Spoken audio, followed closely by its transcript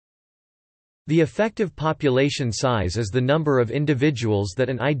The effective population size is the number of individuals that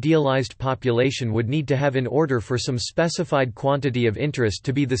an idealized population would need to have in order for some specified quantity of interest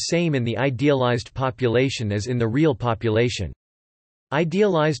to be the same in the idealized population as in the real population.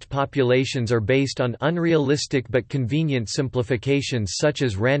 Idealized populations are based on unrealistic but convenient simplifications such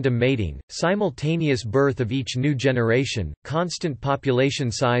as random mating, simultaneous birth of each new generation, constant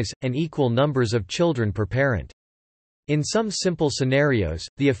population size, and equal numbers of children per parent. In some simple scenarios,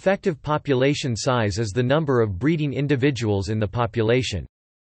 the effective population size is the number of breeding individuals in the population.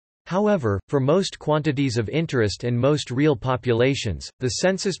 However, for most quantities of interest and most real populations, the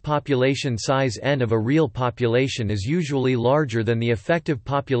census population size n of a real population is usually larger than the effective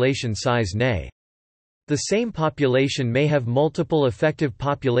population size n. The same population may have multiple effective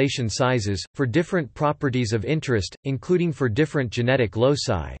population sizes, for different properties of interest, including for different genetic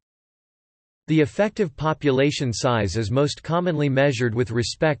loci. The effective population size is most commonly measured with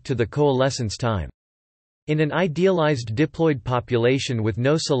respect to the coalescence time. In an idealized diploid population with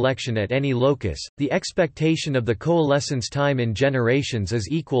no selection at any locus, the expectation of the coalescence time in generations is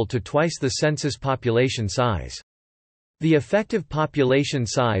equal to twice the census population size. The effective population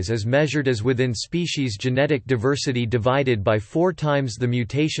size is measured as within species genetic diversity divided by 4 times the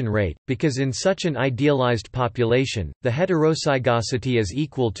mutation rate, because in such an idealized population, the heterozygosity is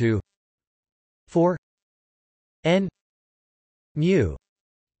equal to 4 n mu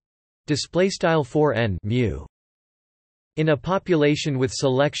 _4 n mu. In a population with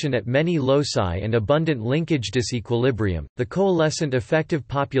selection at many loci and abundant linkage disequilibrium, the coalescent effective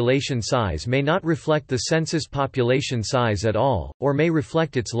population size may not reflect the census population size at all, or may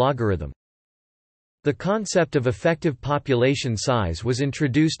reflect its logarithm. The concept of effective population size was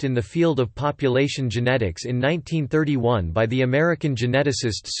introduced in the field of population genetics in 1931 by the American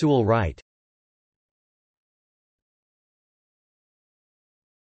geneticist Sewell Wright.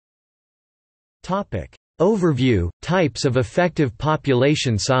 Overview, types of effective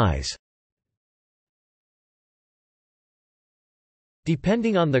population size.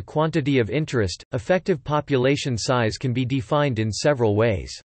 Depending on the quantity of interest, effective population size can be defined in several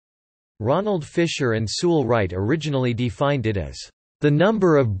ways. Ronald Fisher and Sewell Wright originally defined it as the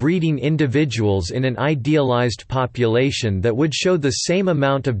number of breeding individuals in an idealized population that would show the same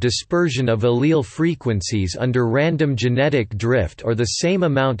amount of dispersion of allele frequencies under random genetic drift or the same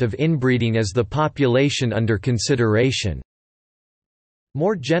amount of inbreeding as the population under consideration.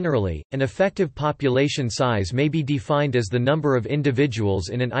 More generally, an effective population size may be defined as the number of individuals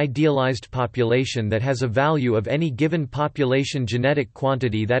in an idealized population that has a value of any given population genetic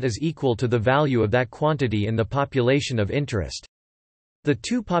quantity that is equal to the value of that quantity in the population of interest. The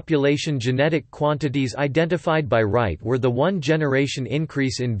 2 population genetic quantities identified by Wright were the 1-generation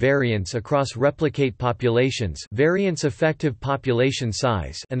increase in variance across replicate populations, variance effective population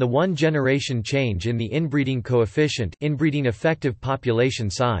size, and the 1-generation change in the inbreeding coefficient, inbreeding effective population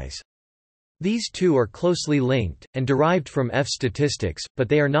size. These two are closely linked, and derived from F statistics, but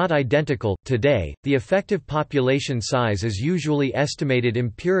they are not identical. Today, the effective population size is usually estimated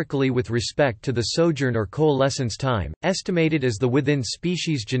empirically with respect to the sojourn or coalescence time, estimated as the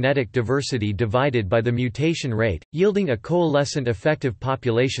within-species genetic diversity divided by the mutation rate, yielding a coalescent effective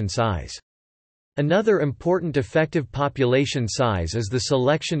population size. Another important effective population size is the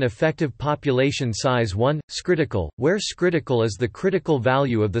selection effective population size 1, critical, where critical is the critical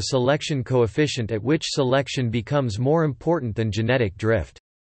value of the selection coefficient at which selection becomes more important than genetic drift.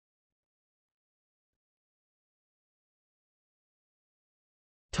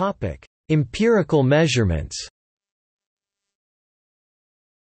 Empirical measurements.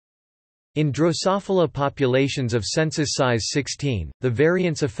 In Drosophila populations of census size 16, the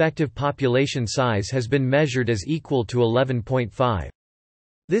variance effective population size has been measured as equal to 11.5.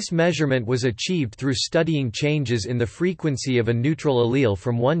 This measurement was achieved through studying changes in the frequency of a neutral allele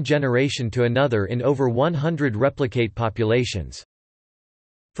from one generation to another in over 100 replicate populations.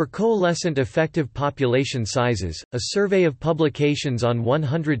 For coalescent effective population sizes, a survey of publications on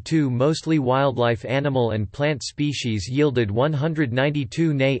 102 mostly wildlife animal and plant species yielded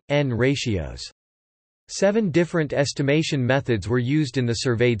 192 N ratios. 7 different estimation methods were used in the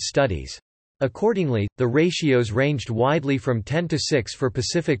surveyed studies. Accordingly, the ratios ranged widely from 10 to 6 for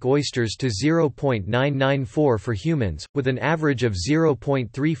Pacific oysters to 0.994 for humans, with an average of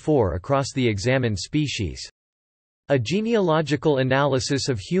 0.34 across the examined species. A genealogical analysis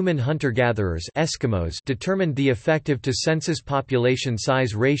of human hunter-gatherers Eskimos determined the effective to census population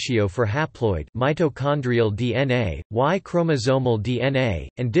size ratio for haploid mitochondrial DNA, Y-chromosomal DNA,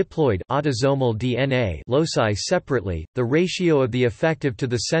 and diploid autosomal DNA loci separately. The ratio of the effective to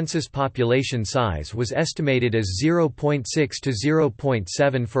the census population size was estimated as 0.6 to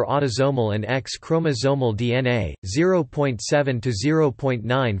 0.7 for autosomal and X-chromosomal DNA, 0.7 to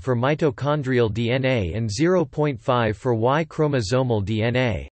 0.9 for mitochondrial DNA and 0.5 for Y-chromosomal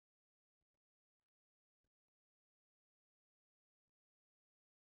DNA.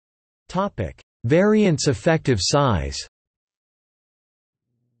 Topic: Variance effective size.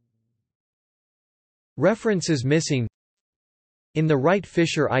 References missing. In the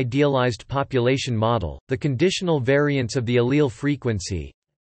Wright-Fisher idealized population model, the conditional variance of the allele frequency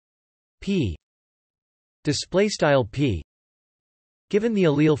p _p given the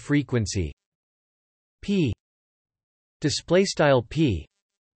allele frequency p _p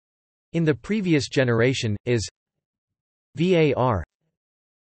in the previous generation is var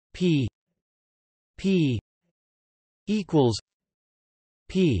p equals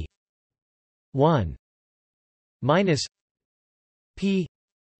p 1 minus p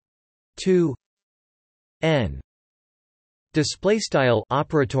 2 n. Display style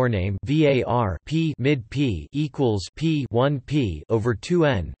operator name var p mid p equals p 1 p over 2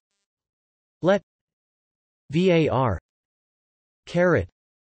 n. Let var caret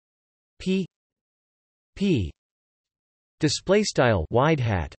p display style wide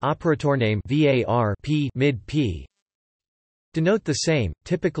hat operator name var p mid p denote the same,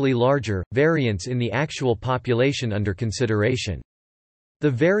 typically larger, variance in the actual population under consideration. The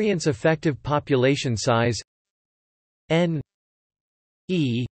variance effective population size n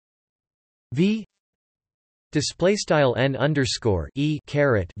e v display style n underscore e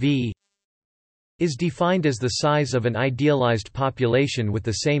caret v is defined as the size of an idealized population with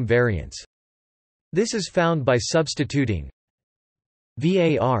the same variance. This is found by substituting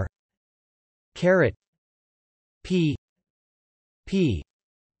var caret p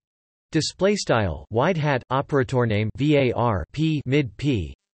display style wide hat operator name var p mid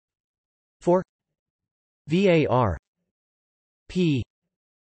p for var p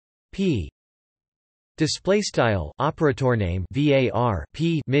display style operator name var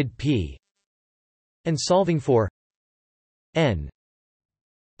p mid p and solving for n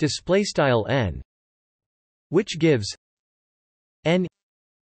display style n, which gives n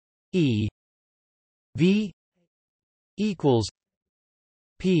e v equals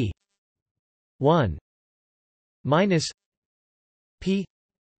p 1 minus p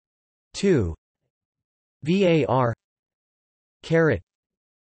 2 var caret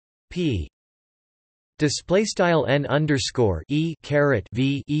p display style n underscore e caret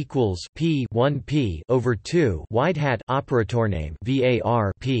v equals p 1 p over 2 wide hat operator name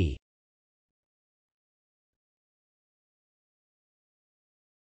var p.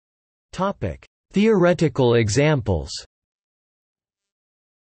 Topic: Theoretical examples.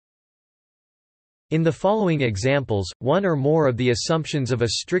 In the following examples, one or more of the assumptions of a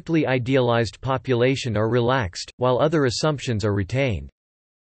strictly idealized population are relaxed, while other assumptions are retained.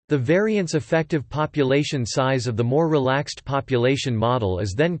 The variance effective population size of the more relaxed population model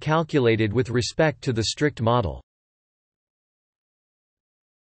is then calculated with respect to the strict model.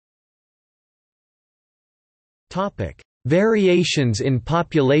 Topic: Variations in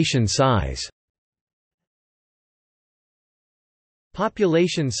population size.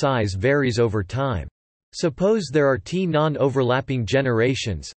 Population size varies over time. Suppose there are t non-overlapping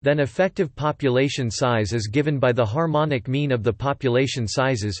generations, then effective population size is given by the harmonic mean of the population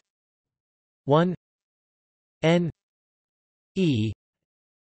sizes 1 n e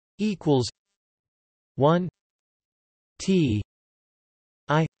equals 1 t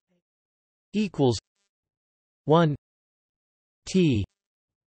I equals 1 t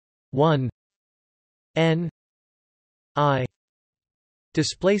 1 n I.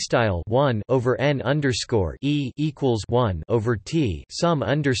 Display style 1 over n underscore e equals 1 over t sum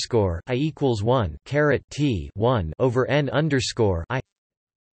underscore I equals 1 caret t 1 over n underscore I.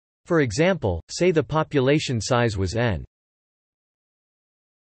 For example, say the population size was n.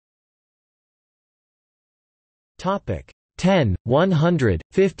 Topic 10, 100,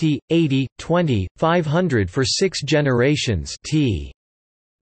 50, 80, 20, 500 for 6 generations t.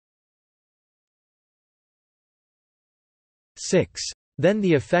 6. Then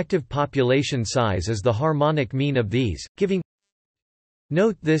the effective population size is the harmonic mean of these, giving.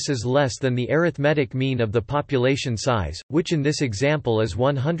 Note this is less than the arithmetic mean of the population size, which in this example is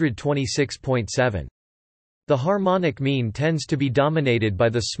 126.7. The harmonic mean tends to be dominated by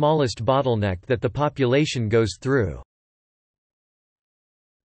the smallest bottleneck that the population goes through.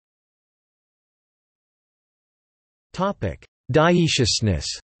 Dioeciousness.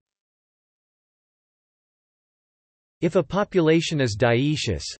 If a population is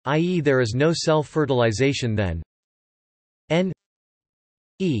dioecious, i.e. there is no self-fertilization, then n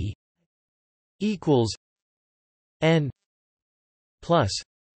e equals n plus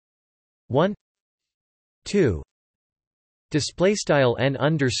 1 2 display style n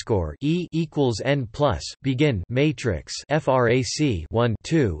underscore e equals n plus begin matrix frac 1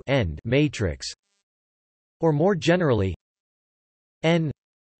 2 end matrix, or more generally n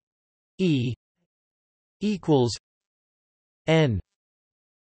e equals n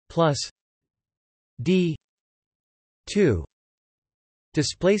plus d 2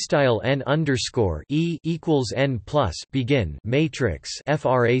 display style n underscore e equals n plus begin matrix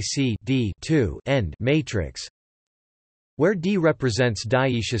frac d 2 end matrix, where d represents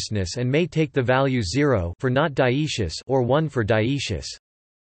dioeciousness and may take the value 0 for not dioecious or 1 for dioecious.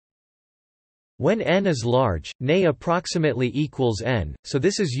 When n is large, Ne approximately equals n, so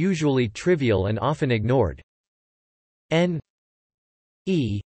this is usually trivial and often ignored. N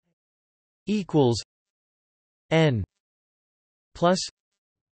e equals n plus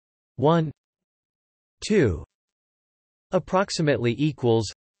 1 2 approximately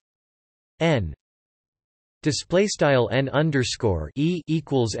equals n display style n underscore e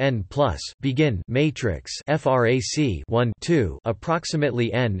equals n plus begin matrix frac 1 2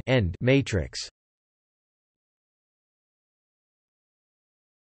 approximately n end matrix.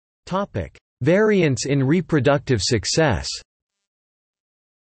 Topic: Variance in reproductive success.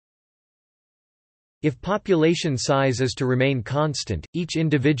 If population size is to remain constant, each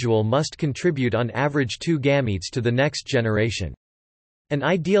individual must contribute on average 2 gametes to the next generation. An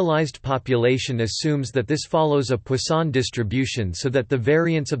idealized population assumes that this follows a Poisson distribution so that the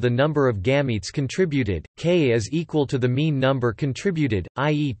variance of the number of gametes contributed, k, is equal to the mean number contributed,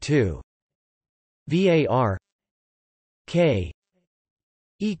 i.e. 2 var k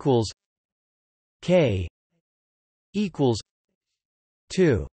equals k equals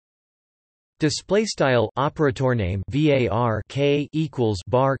 2. Display style operator name var k equals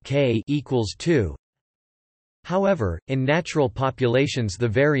bar k equals 2. However, in natural populations the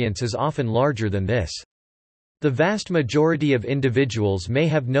variance is often larger than this. The vast majority of individuals may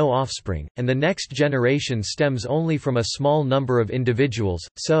have no offspring, and the next generation stems only from a small number of individuals,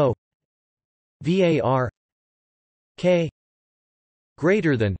 so var k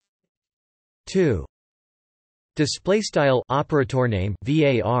greater than 2. Display style operator name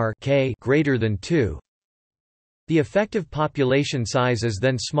var k greater than 2. The effective population size is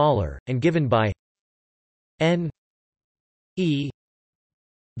then smaller, and given by n e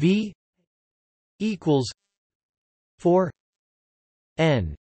v equals 4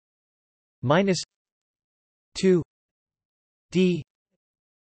 n minus 2 d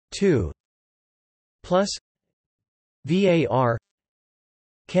 2 plus var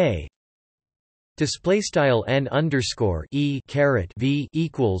k. Display style n underscore e caret v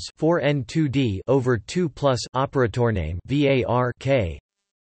equals 4 n 2 d over 2 plus operator name var k.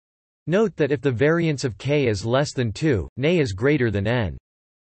 Note that if the variance of k is less than 2, Ne is greater than n.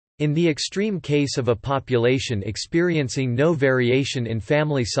 In the extreme case of a population experiencing no variation in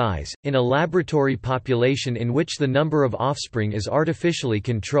family size, in a laboratory population in which the number of offspring is artificially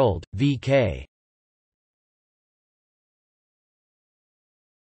controlled, vk.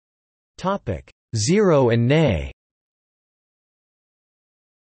 0 and Ne.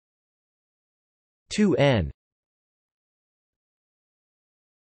 2n.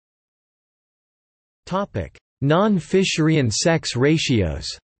 Non-Fisherian sex ratios.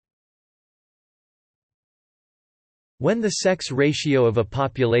 When the sex ratio of a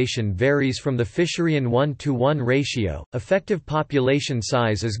population varies from the Fisherian 1:1 ratio, effective population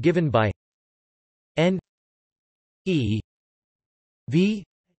size is given by n e v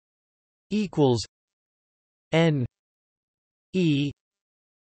equals n e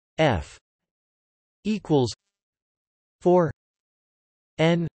f equals 4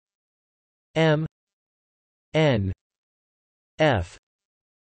 n m n f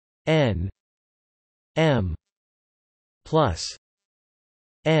n m plus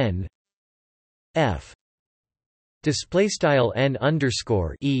n f. Display style n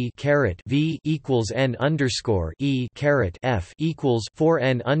underscore e caret v equals n underscore e caret f equals 4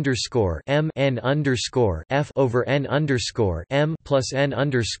 n underscore m n underscore f over n underscore m plus n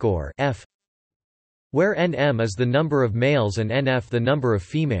underscore f, where nm is the number of males and nf the number of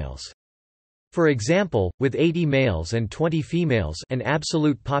females. For example, with 80 males and 20 females, an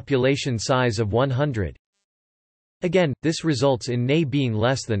absolute population size of 100. Again, this results in N being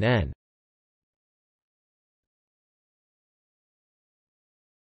less than N.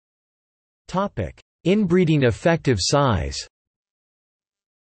 Inbreeding effective size.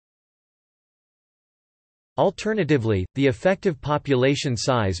 Alternatively, the effective population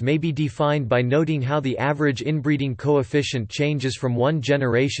size may be defined by noting how the average inbreeding coefficient changes from one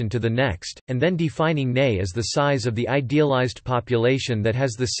generation to the next, and then defining N as the size of the idealized population that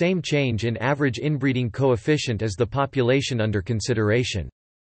has the same change in average inbreeding coefficient as the population under consideration.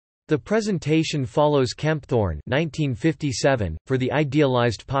 The presentation follows Kempthorne 1957. For the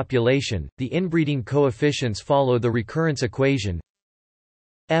idealized population, the inbreeding coefficients follow the recurrence equation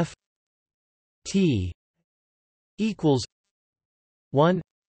f t equals 1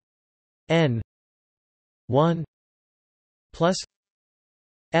 n 1 plus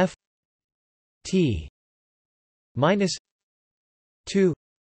f t minus 2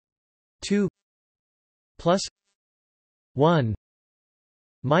 plus 1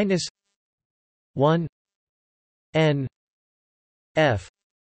 minus 1 n f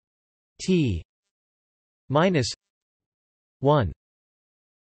t minus 1.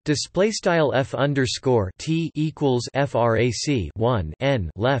 Display style f underscore t equals frac 1 n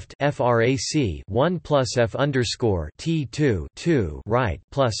left frac 1 plus f underscore t 2 right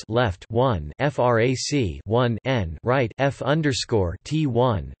plus left 1 frac 1 n right f underscore t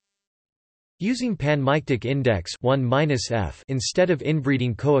 1. Using panmictic index 1 minus f instead of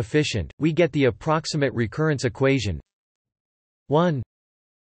inbreeding coefficient, we get the approximate recurrence equation 1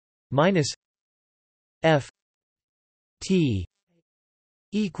 minus f t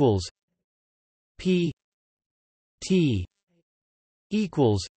equals p t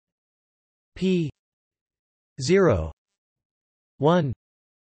equals p 0 1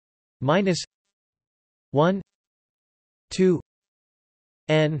 minus 1 2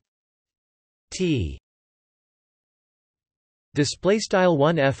 n t. Display style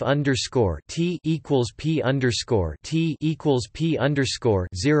 1 f underscore t equals p underscore t equals p underscore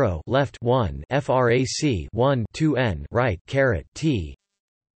 0 left 1 frac 1 2 n right caret t.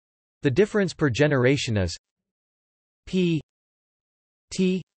 The difference per generation is p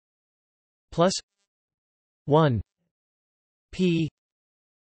t plus 1 p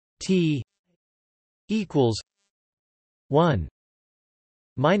t equals 1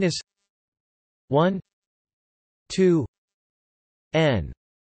 minus 1 2 n.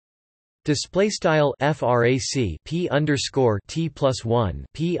 Display style frac p underscore t plus 1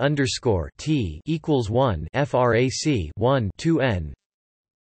 p underscore t equals 1 frac 1 2 n.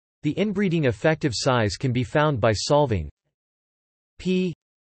 The inbreeding effective size can be found by solving p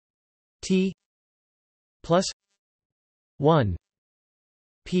t plus 1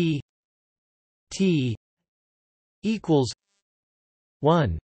 p t equals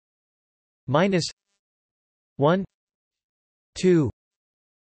 1 minus 1 2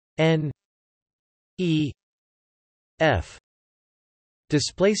 n e f.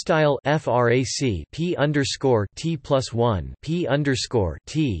 Display style frac p underscore t plus 1 p underscore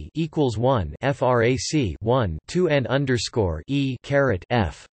t equals 1 frac 1 2 n underscore e caret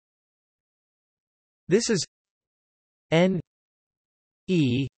f. This is n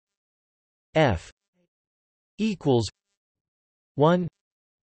e f equals 1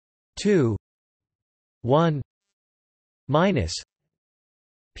 2 1 minus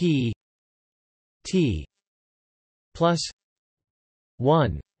p t plus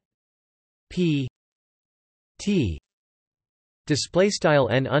 1 p t. Display style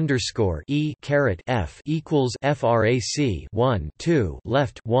n underscore e caret f equals frac 1 2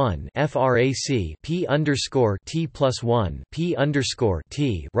 left 1 frac p underscore t plus 1 p underscore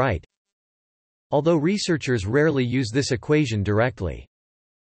t right. Although researchers rarely use this equation directly.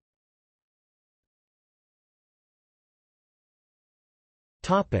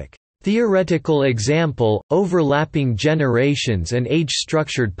 Topic: Theoretical example, overlapping generations and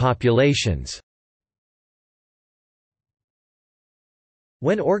age-structured populations.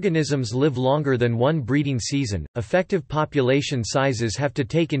 When organisms live longer than one breeding season, effective population sizes have to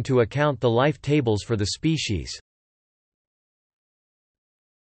take into account the life tables for the species.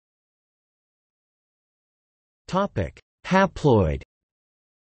 Haploid.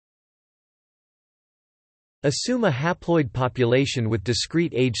 Assume a haploid population with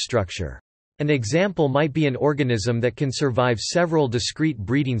discrete age structure. An example might be an organism that can survive several discrete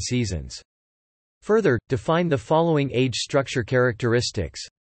breeding seasons. Further, define the following age structure characteristics.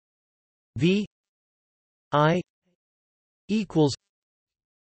 V I equals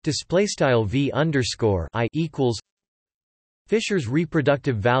display style V underscore I equals Fisher's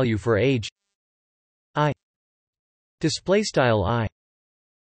reproductive value for age I display style I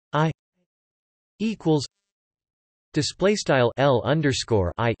equals display style L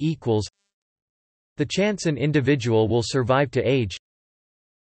underscore I equals the chance an individual will survive to age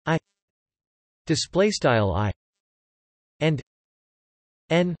I display style I and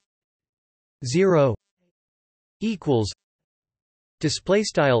n 0 equals display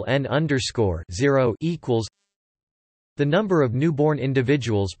style n underscore 0 equals the number of newborn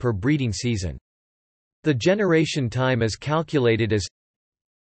individuals per breeding season. The generation time is calculated as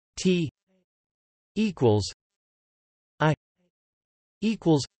t equals I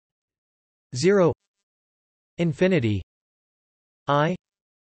equals 0 infinity I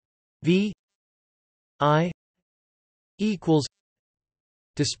v I equals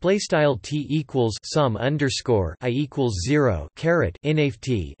display style t equals sum underscore I equals 0 caret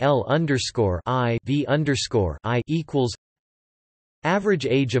inft L underscore I v underscore I equals average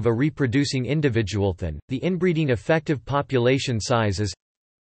age of a reproducing individual. Then the inbreeding effective population size is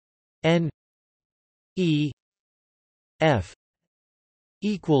n e f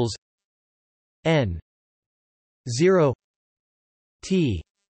equals n 0 t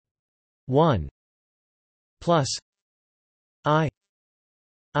 1 plus I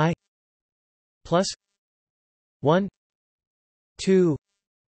plus 1 2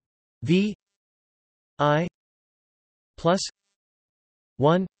 v I plus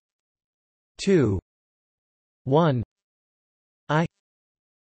 1 2 1 I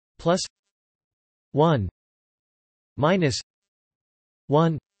plus 1 minus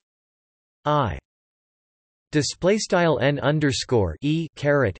 1 I. Display style n underscore e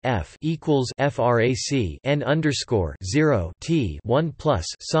caret f equals frac n underscore 0 t 1 plus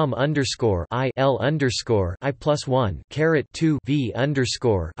sum underscore I L underscore I plus 1 caret 2 v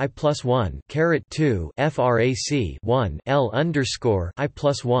underscore I plus 1 caret 2 frac 1 L underscore I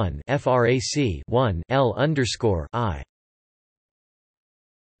plus 1 frac 1 L underscore I.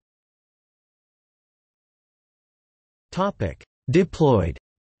 Topic: Diploid.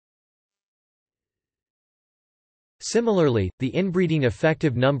 Similarly, the inbreeding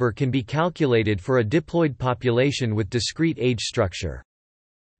effective number can be calculated for a diploid population with discrete age structure.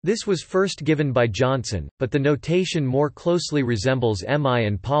 This was first given by Johnson, but the notation more closely resembles Mi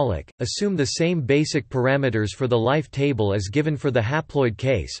and Pollack, assume the same basic parameters for the life table as given for the haploid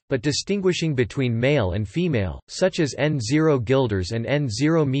case, but distinguishing between male and female, such as N0 guilders and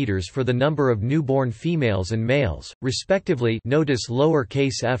N0 meters for the number of newborn females and males, respectively. Notice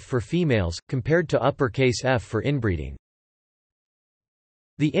lowercase f for females, compared to uppercase F for inbreeding.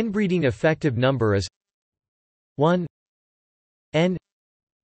 The inbreeding effective number is 1 n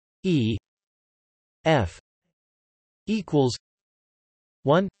E F equals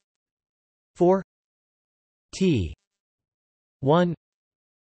 1 4 T 1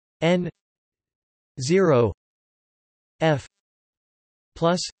 N 0 F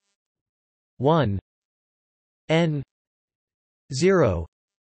plus 1 N 0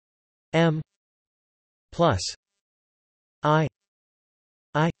 M plus I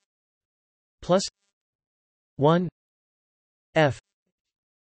plus 1 F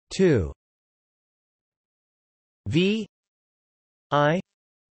 2 V I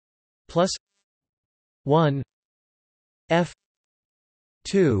plus 1 F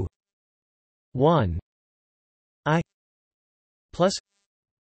 2 1 I plus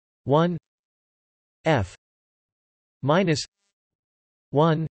 1 F minus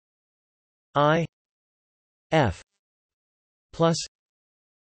 1 I F plus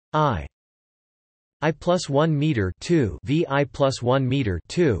I plus 1 meter 2 V I plus 1 meter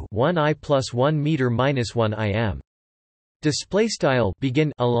 2 1 I plus 1 meter minus 1 IM. Display style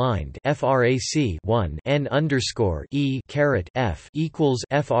begin aligned frac 1 n underscore e caret f equals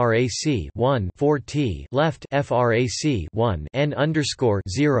frac 1 4 t left frac 1 n underscore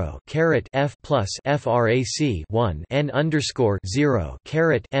 0 caret f plus frac 1 n underscore 0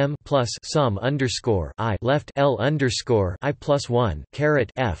 caret m plus sum underscore I left L underscore I plus 1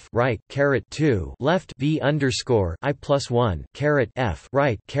 caret f right caret 2 left v underscore I plus 1 caret f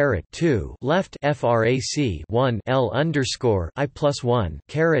right caret 2 left frac 1 L underscore I plus 1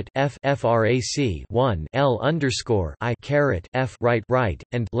 caret f frac 1 L underscore I caret f right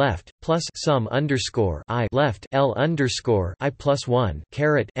and left plus sum underscore I left L underscore I plus 1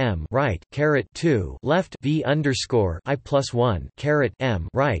 caret m right caret 2 left v underscore I plus 1 caret m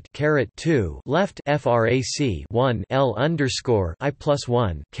right caret 2 left frac 1 L underscore I plus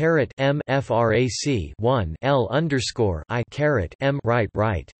 1 caret m frac 1 L underscore I caret m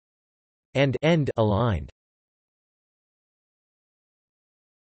right and end aligned.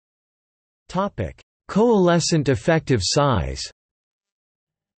 Coalescent effective size.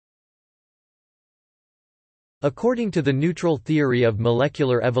 According to the neutral theory of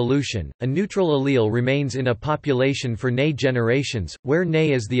molecular evolution, a neutral allele remains in a population for Ney generations, where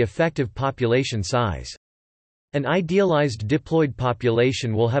Ney is the effective population size. An idealized diploid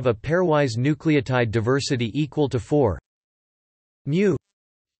population will have a pairwise nucleotide diversity equal to 4 μ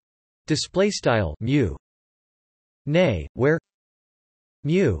 _μ Ney, where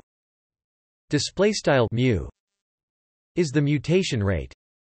μ μ is the mutation rate.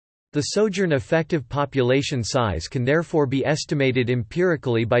 The sojourn effective population size can therefore be estimated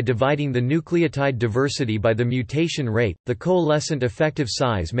empirically by dividing the nucleotide diversity by the mutation rate. The coalescent effective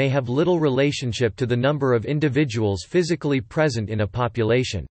size may have little relationship to the number of individuals physically present in a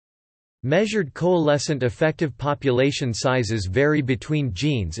population. Measured coalescent effective population sizes vary between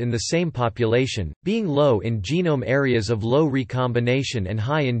genes in the same population, being low in genome areas of low recombination and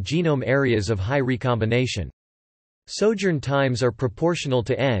high in genome areas of high recombination. Sojourn times are proportional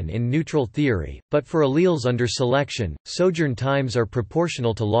to n in neutral theory, but for alleles under selection, sojourn times are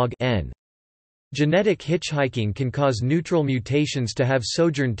proportional to log n. Genetic hitchhiking can cause neutral mutations to have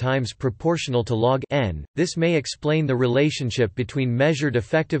sojourn times proportional to log n. This may explain the relationship between measured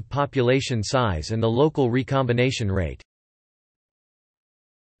effective population size and the local recombination rate.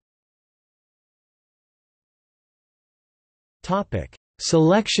 Topic: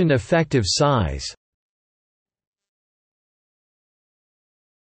 Selection effective size.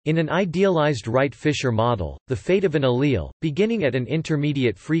 In an idealized Wright-Fisher model, the fate of an allele, beginning at an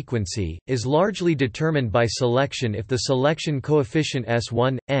intermediate frequency, is largely determined by selection if the selection coefficient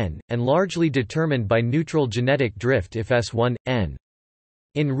S1, n, and largely determined by neutral genetic drift if S1, n.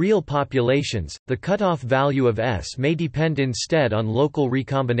 In real populations, the cutoff value of S may depend instead on local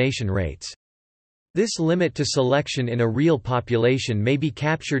recombination rates. This limit to selection in a real population may be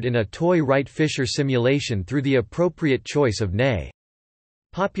captured in a toy Wright-Fisher simulation through the appropriate choice of Ney.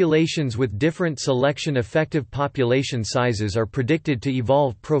 Populations with different selection effective population sizes are predicted to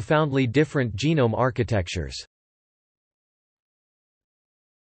evolve profoundly different genome architectures.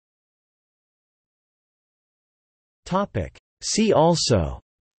 See also: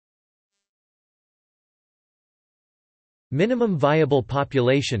 minimum viable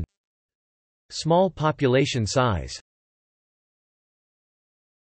population, small population size.